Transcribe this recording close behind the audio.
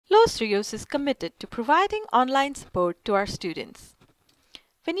Because Rios is committed to providing online support to our students.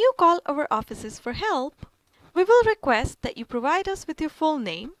 When you call our offices for help, we will request that you provide us with your full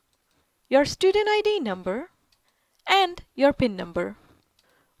name, your student ID number, and your PIN number.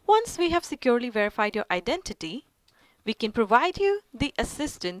 Once we have securely verified your identity, we can provide you the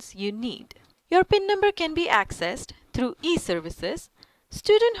assistance you need. Your PIN number can be accessed through eServices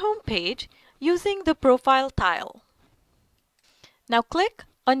student homepage using the Profile tile. Now click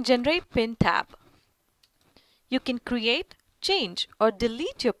on Generate PIN tab. You can create, change, or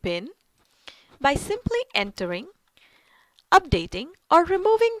delete your PIN by simply entering, updating, or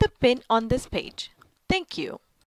removing the PIN on this page. Thank you.